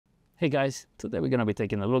Hey guys, today we're gonna be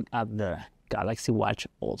taking a look at the Galaxy Watch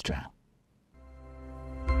Ultra.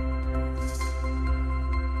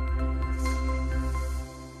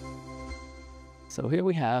 So here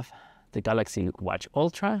we have the Galaxy Watch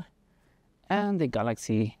Ultra and the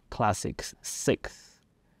Galaxy Classic 6.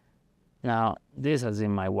 Now, this has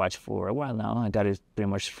been my watch for a while now. I got it pretty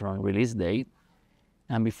much from release date.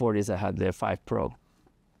 And before this, I had the 5 Pro.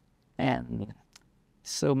 And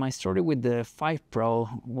so my story with the 5 Pro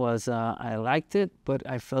was I liked it, but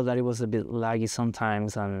I felt that it was a bit laggy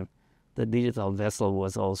sometimes. And the digital bezel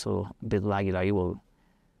was also a bit laggy. Like it will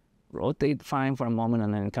rotate fine for a moment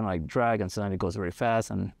and then kind of like drag, and suddenly it goes very fast.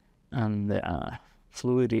 And the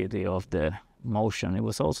fluidity of the motion, it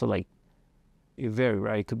was also like very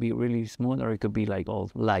right. It could be really smooth or it could be like all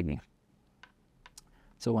laggy.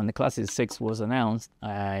 So when the Classic 6 was announced,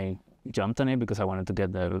 I jumped on it because I wanted to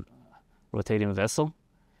get the rotating bezel,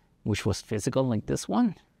 which was physical like this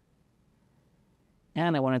one.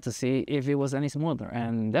 And I wanted to see if it was any smoother.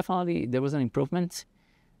 And definitely there was an improvement.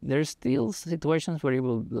 There's still situations where it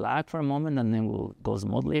will lag for a moment and then will go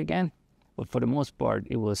smoothly again. But for the most part,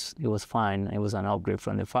 it was fine. It was an upgrade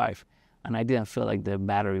from the 5. And I didn't feel like the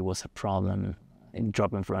battery was a problem in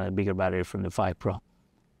dropping from a bigger battery from the 5 Pro.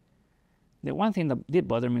 The one thing that did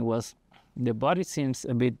bother me was the body seems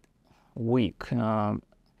a bit weak.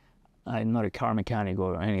 I'm not a car mechanic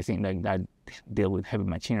or anything like that, deal with heavy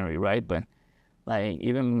machinery, right? But like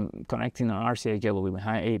even connecting an RCA cable with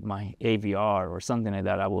my AVR or something like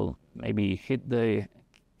that, I will maybe hit the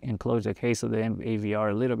enclosure case of the AVR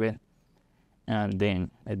a little bit, and then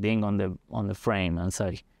a ding on the frame, and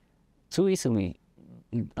say too easy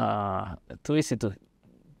to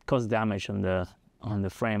cause damage on the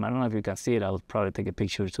frame. I don't know if you can see it. I'll probably take a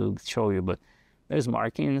picture to show you, but there's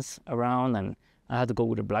markings around, and I had to go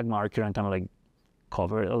with a black marker and kind of like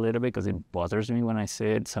cover it a little bit because it bothers me when I see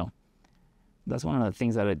it. So that's one of the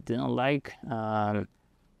things that I didn't like. The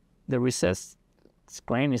recessed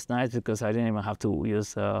screen is nice because I didn't even have to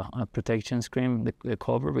use a protection screen, the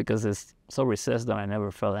cover, because it's so recessed that I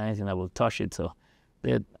never felt anything that would touch it. So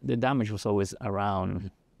the damage was always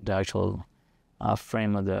around the actual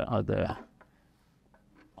frame of the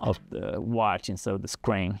watch instead of the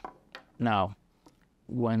screen. Now,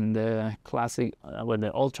 when the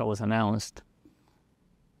Ultra was announced,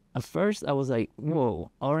 at first I was like,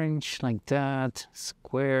 whoa, orange like that,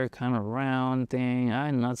 square kind of round thing.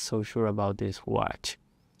 I'm not so sure about this watch.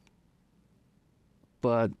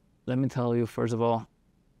 But let me tell you, first of all,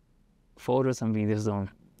 photos and videos don't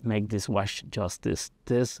make this watch justice.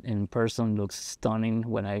 This in person looks stunning.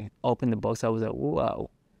 When I opened the box, I was like, wow,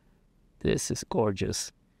 this is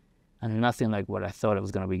gorgeous. And nothing like what I thought I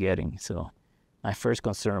was going to be getting. So my first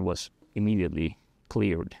concern was immediately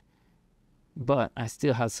cleared. But I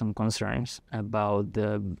still had some concerns about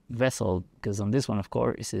the bezel, because on this one, of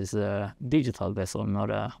course, is a digital bezel, not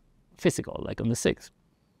a physical, like on the 6.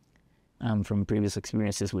 And from previous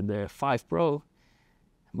experiences with the 5 Pro,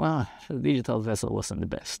 well, the digital bezel wasn't the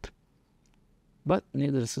best. But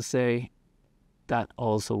needless to say, that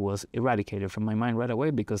also was eradicated from my mind right away,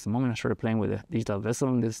 because the moment I started playing with the digital bezel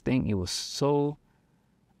on this thing, it was so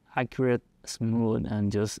accurate, smooth,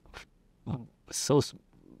 and just so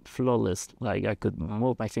flawless. Like I could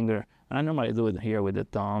move my finger, and I normally do it here with the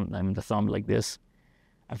thumb like this.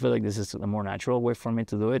 I feel like this is a more natural way for me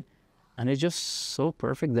to do it, and it's just so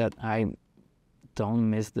perfect that I don't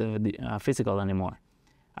miss the physical anymore.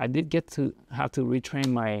 I did get to have to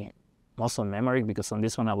retrain my muscle memory, because on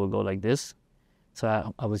this one I will go like this,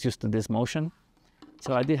 so I was used to this motion.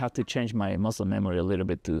 So I did have to change my muscle memory a little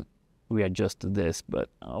bit to readjust to this, but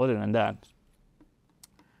other than that,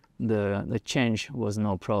 the change was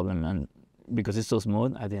no problem, and because it's so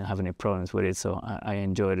smooth, I didn't have any problems with it, so I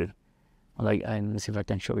enjoyed it. Let's see if I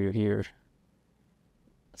can show you here.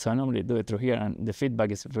 So I normally do it through here, and the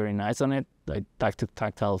feedback is very nice on it, like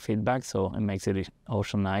tactile feedback, so it makes it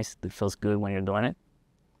also nice. It feels good when you're doing it.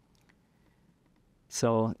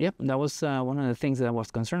 So yep, that was one of the things that I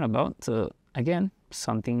was concerned about. So again,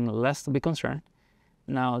 something less to be concerned.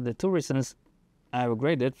 Now, the 2 reasons I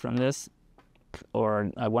upgraded from this,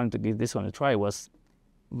 or I wanted to give this one a try, was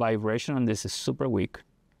vibration, and this is super weak.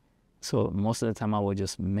 So most of the time I would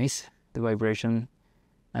just miss the vibration,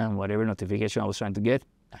 and whatever notification I was trying to get,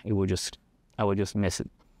 I would just miss it.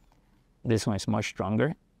 This one is much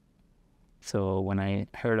stronger. So when I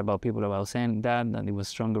heard about people about saying that it was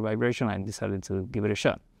stronger vibration, I decided to give it a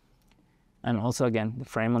shot. And also, again, the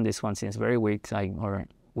frame on this one seems very weak, or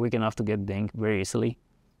weak enough to get dinged very easily.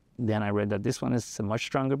 Then I read that this one is a much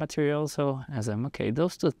stronger material, so I said, okay,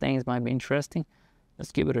 those 2 things might be interesting.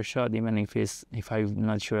 Let's give it a shot, even if I'm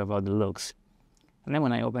not sure about the looks. And then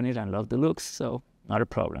when I open it, I love the looks, so not a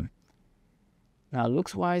problem. Now,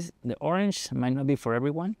 looks-wise, the orange might not be for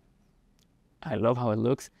everyone. I love how it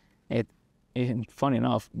looks. Funny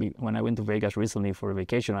enough, when I went to Vegas recently for a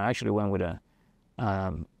vacation, I actually went with a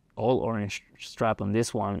all orange strap on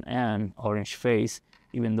this one and orange face,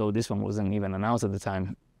 even though this one wasn't even announced at the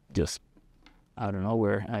time. Just out of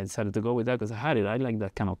nowhere, I decided to go with that because I had it. I like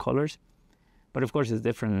that kind of colors. But of course, it's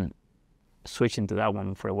different switching to that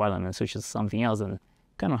one for a while and then switching to something else and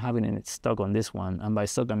kind of having it stuck on this one. And by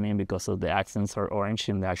stuck, I mean because of the accents are orange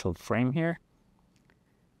in the actual frame here.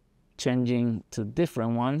 Changing to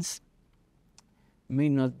different ones may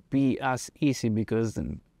not be as easy because,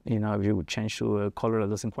 you know, if you would change to a color that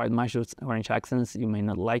doesn't quite match those orange accents, you may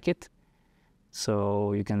not like it.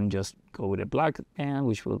 So you can just go with a black band,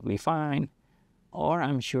 which will be fine. Or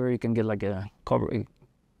I'm sure you can get like a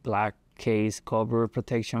black case cover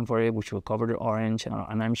protection for it, which will cover the orange.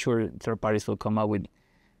 And I'm sure third parties will come up with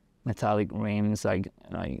metallic rims like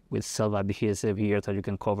with self-adhesive here that you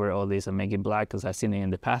can cover all this and make it black, because I've seen it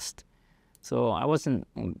in the past. So I wasn't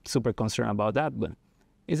super concerned about that, but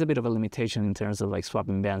it's a bit of a limitation in terms of like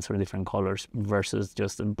swapping bands for different colors versus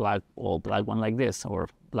just a black, all black one like this, or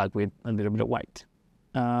black with a little bit of white.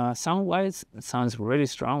 Sound-wise, it sounds really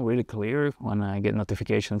strong, really clear when I get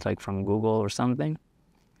notifications like from Google or something.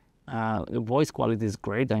 The voice quality is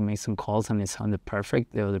great. I made some calls and it sounded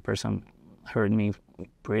perfect. The other person heard me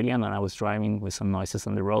brilliant, and I was driving with some noises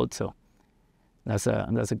on the road, so that's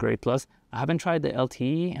a great plus. I haven't tried the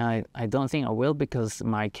LTE. I don't think I will because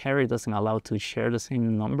my carrier doesn't allow to share the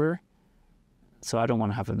same number. So I don't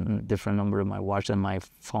want to have a different number on my watch than my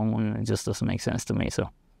phone. It just doesn't make sense to me. So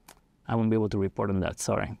I won't be able to report on that,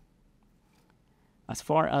 sorry. As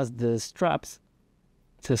far as the straps,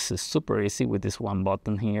 this is super easy with this one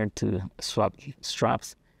button here to swap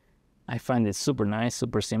straps. I find it super nice,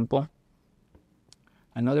 super simple.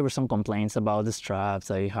 I know there were some complaints about the straps,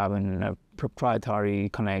 like having a proprietary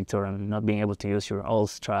connector and not being able to use your old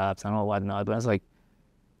straps and all whatnot. But it's like,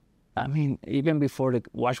 I mean, even before the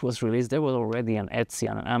watch was released, there was already an Etsy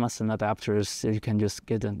and an Amazon adapters. So you can just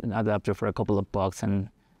get an adapter for a couple of bucks and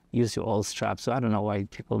use your old straps. So I don't know why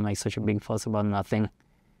people make such a big fuss about nothing.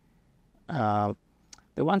 The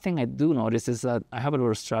one thing I do notice is that I have a lot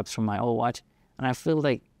of straps from my old watch, and I feel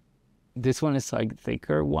like this one is like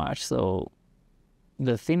thicker watch, so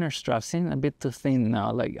the thinner straps seem a bit too thin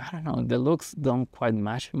now. Like, I don't know, the looks don't quite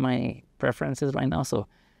match my preferences right now, so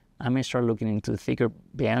I may start looking into thicker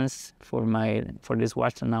bands for this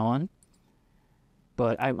watch from now on.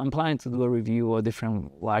 But I'm planning to do a review of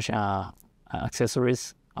different watch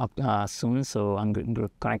accessories up soon, so I'm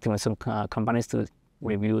connecting with some companies to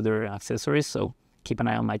review their accessories, so keep an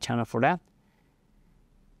eye on my channel for that.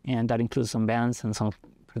 And that includes some bands and some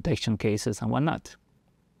protection cases and whatnot.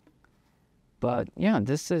 But yeah,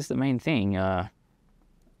 this is the main thing. You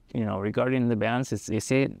know, regarding the bands, it's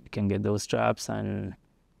easy. You can get those straps and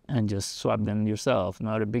just swap them yourself.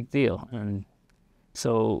 Not a big deal. And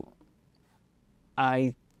so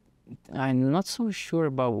I'm not so sure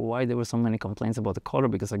about why there were so many complaints about the color,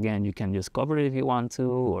 because again, you can just cover it if you want to,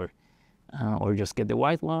 or just get the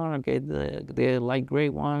white one, or get the light gray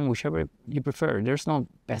one, whichever you prefer. There's no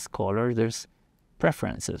best color. There's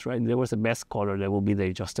preferences, right? There was a best color, there will be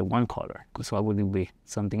just a one color, because why would it be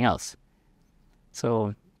something else?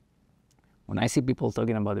 So when I see people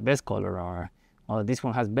talking about the best color, or oh, this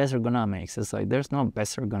one has best ergonomics, it's like there's no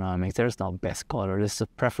best ergonomics, there's no best color. There's a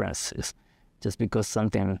preference. It's just because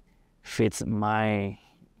something fits my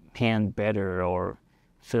hand better or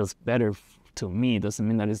feels better to me doesn't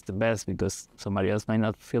mean that it's the best, because somebody else might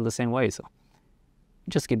not feel the same way. So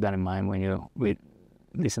just keep that in mind when you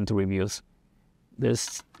listen to reviews.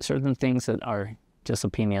 There's certain things that are just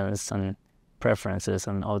opinions and preferences,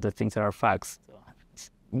 and other things that are facts. So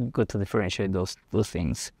it's good to differentiate those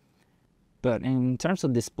things. But in terms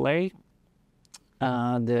of display,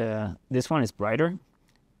 this one is brighter.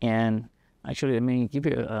 And actually, let me give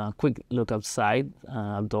you a quick look outside,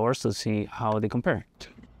 outdoors, to see how they compare.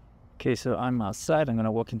 Okay, so I'm outside. I'm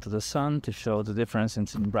gonna walk into the sun to show the difference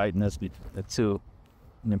in brightness between the two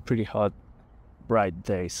in a pretty hot, bright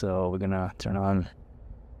day. So we're gonna turn on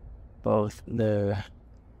both the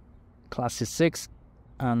Classic 6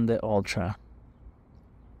 and the Ultra,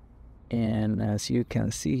 and as you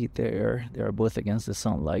can see there, they are both against the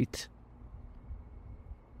sunlight.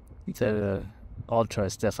 The Ultra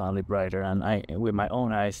is definitely brighter, and with my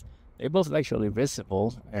own eyes, they're both actually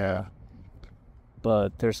visible,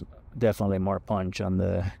 but there's definitely more punch on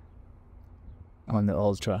the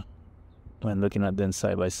Ultra when looking at them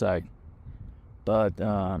side by side. But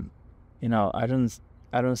you know, I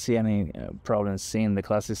don't see any problems seeing the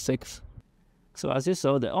Classic 6. So as you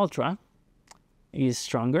saw, the Ultra is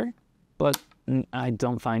stronger, but I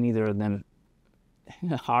don't find either of them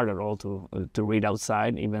hard at all to read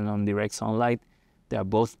outside, even on direct sunlight. They are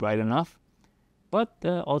both bright enough, but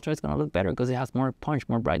the Ultra is going to look better because it has more punch,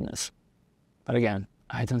 more brightness. But again,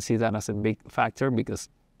 I don't see that as a big factor because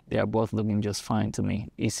they are both looking just fine to me.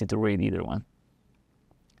 Easy to read either one.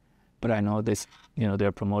 But I know this,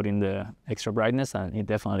 they're promoting the extra brightness, and it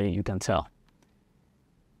definitely, you can tell.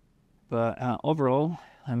 But overall,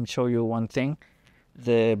 let me show you one thing.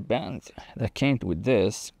 The band that came with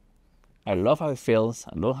this, I love how it feels,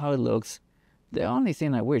 I love how it looks. The only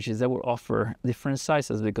thing I wish is they would offer different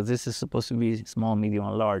sizes, because this is supposed to be small, medium,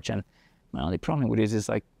 and large. And my only problem with this is,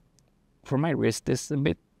 like, for my wrist, it's a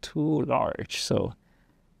bit too large. So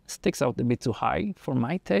it sticks out a bit too high for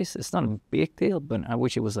my taste. It's not a big deal, but I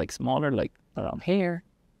wish it was like smaller, like around here.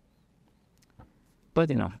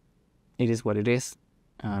 But, it is what it is.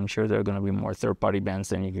 I'm sure there are going to be more third-party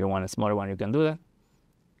bands, and if you want a smaller one, you can do that.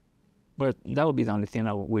 But that would be the only thing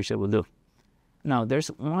I wish I would do. Now, there's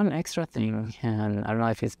one extra thing, and I don't know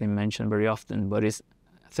if it's been mentioned very often, but it's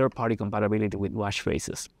third-party compatibility with watch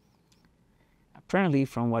faces. Apparently,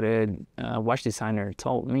 from what a watch designer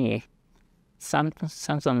told me,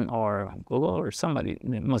 Samsung or Google or somebody,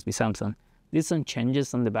 it must be Samsung, did some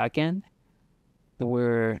changes on the back end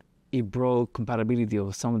where it broke compatibility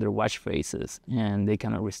of some of their watch faces, and they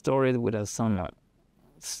kind of restored it with some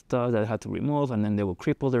stuff that they had to remove, and then they will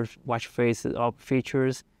cripple their watch face up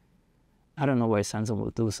features. I don't know why Samsung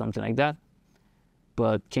will do something like that,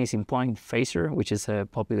 but case in point, Phaser, which is a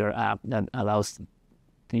popular app that allows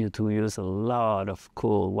you to use a lot of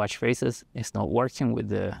cool watch faces, it's not working with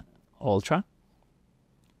the Ultra.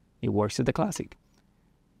 It works with the Classic.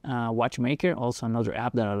 Watchmaker, also another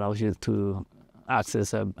app that allows you to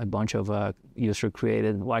access a bunch of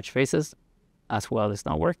user-created watch faces, as well, it's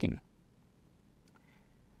not working.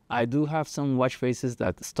 I do have some watch faces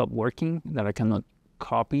that stopped working that I cannot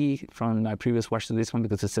copy from my previous watch to this one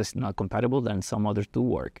because it's just not compatible, and some others do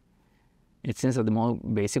work. It seems that the more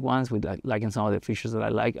basic ones with liking some of the features that I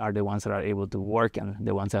like are the ones that are able to work, and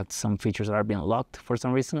the ones that some features that are being locked for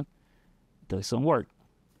some reason, those don't work.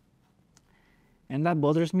 And that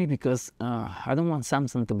bothers me because I don't want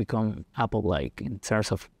Samsung to become Apple-like in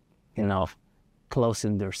terms of,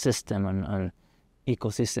 closing their system and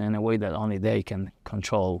ecosystem in a way that only they can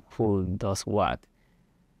control who does what.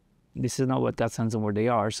 This is not what got Samsung where they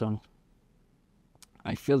are, so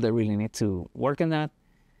I feel they really need to work on that,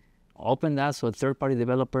 open that so third-party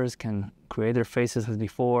developers can create their faces as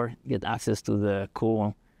before, get access to the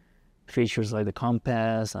cool features like the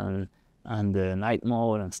compass and the night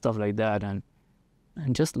mode and stuff like that, and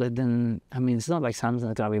just let them. I mean, it's not like Samsung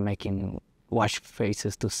is gonna be making watch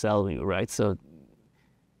faces to sell you, right? So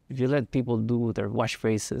if you let people do their watch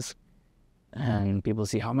faces and people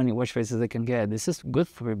see how many watch faces they can get, this is good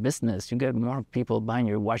for your business. You get more people buying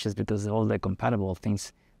your watches because of all the compatible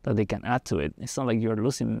things that they can add to it. It's not like you're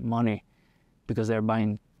losing money because they're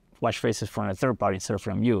buying watch faces from a third party instead of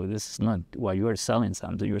from you. This is not what you're selling,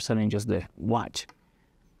 Samsung. You're selling just the watch.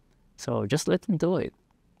 So just let them do it,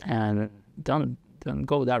 and don't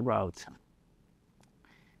go that route.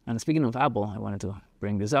 And speaking of Apple, I wanted to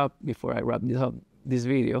bring this up before I wrap this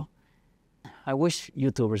video. I wish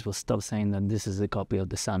YouTubers would stop saying that this is a copy of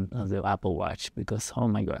the Apple Watch, because oh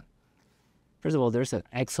my god. First of all, there's an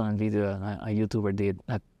excellent video a YouTuber did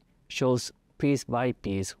that shows piece by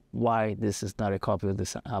piece why this is not a copy of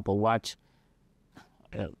the Apple Watch.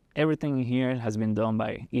 Everything here has been done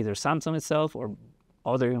by either Samsung itself or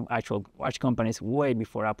other actual watch companies way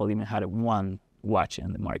before Apple even had one watch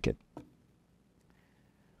in the market.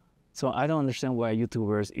 So I don't understand why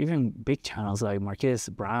YouTubers, even big channels like Marques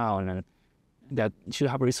Brown, and that should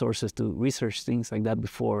have resources to research things like that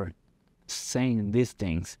before saying these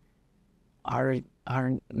things, are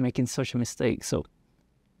making such a mistake. So,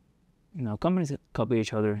 companies copy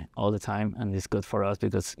each other all the time, and it's good for us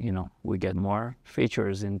because, we get more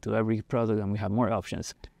features into every product and we have more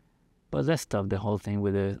options. But let's stop the whole thing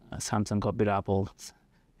with the Samsung copied Apple.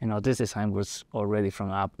 This design was already from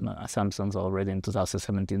Samsung's already in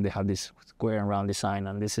 2017. They had this square and round design,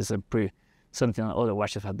 and this is something that other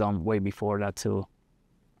watches had done way before that too.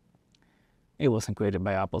 It wasn't created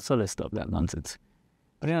by Apple, so let's stop that nonsense.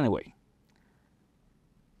 But anyway,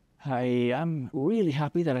 I am really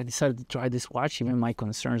happy that I decided to try this watch, even my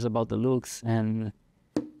concerns about the looks and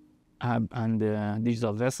the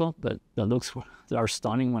digital bezel, but the looks are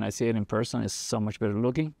stunning when I see it in person. It's so much better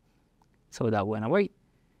looking, so that went away.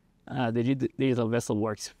 The digital bezel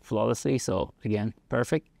works flawlessly, so again,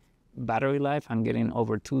 perfect. Battery life, I'm getting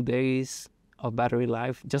over 2 days of battery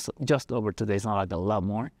life, just over 2 days, not like a lot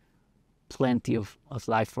more, plenty of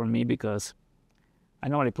life for me, because I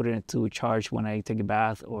normally put it to charge when I take a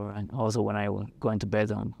bath, or also when I go into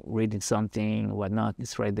bed, I'm reading something, whatnot.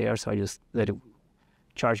 It's right there, so I just let it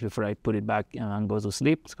charge before I put it back and go to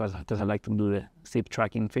sleep, because I like to do the sleep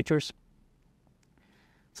tracking features.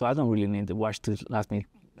 So I don't really need the watch to last me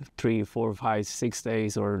 3, 4, 5, 6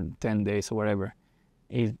 days or 10 days or whatever.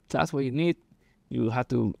 If that's what you need, you have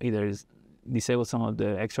to either disable some of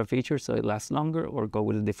the extra features so it lasts longer, or go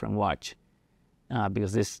with a different watch,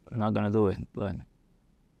 because this is not going to do it. But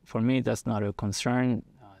for me, that's not a concern.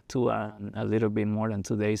 A little bit more than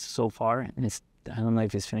 2 days so far. And I don't know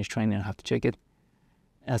if it's finished training, I have to check it.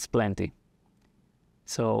 That's plenty.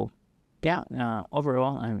 So yeah,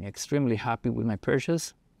 overall, I'm extremely happy with my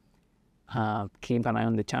purchase. Keep an eye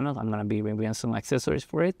on the channel. I'm going to be reviewing some accessories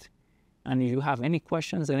for it. And if you have any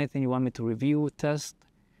questions, anything you want me to review, test,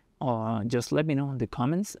 just let me know in the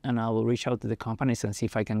comments, and I will reach out to the companies and see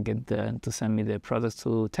if I can get to send me the products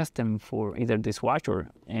to test them for either this watch or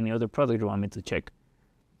any other product you want me to check.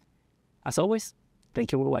 As always,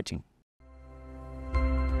 thank you for watching.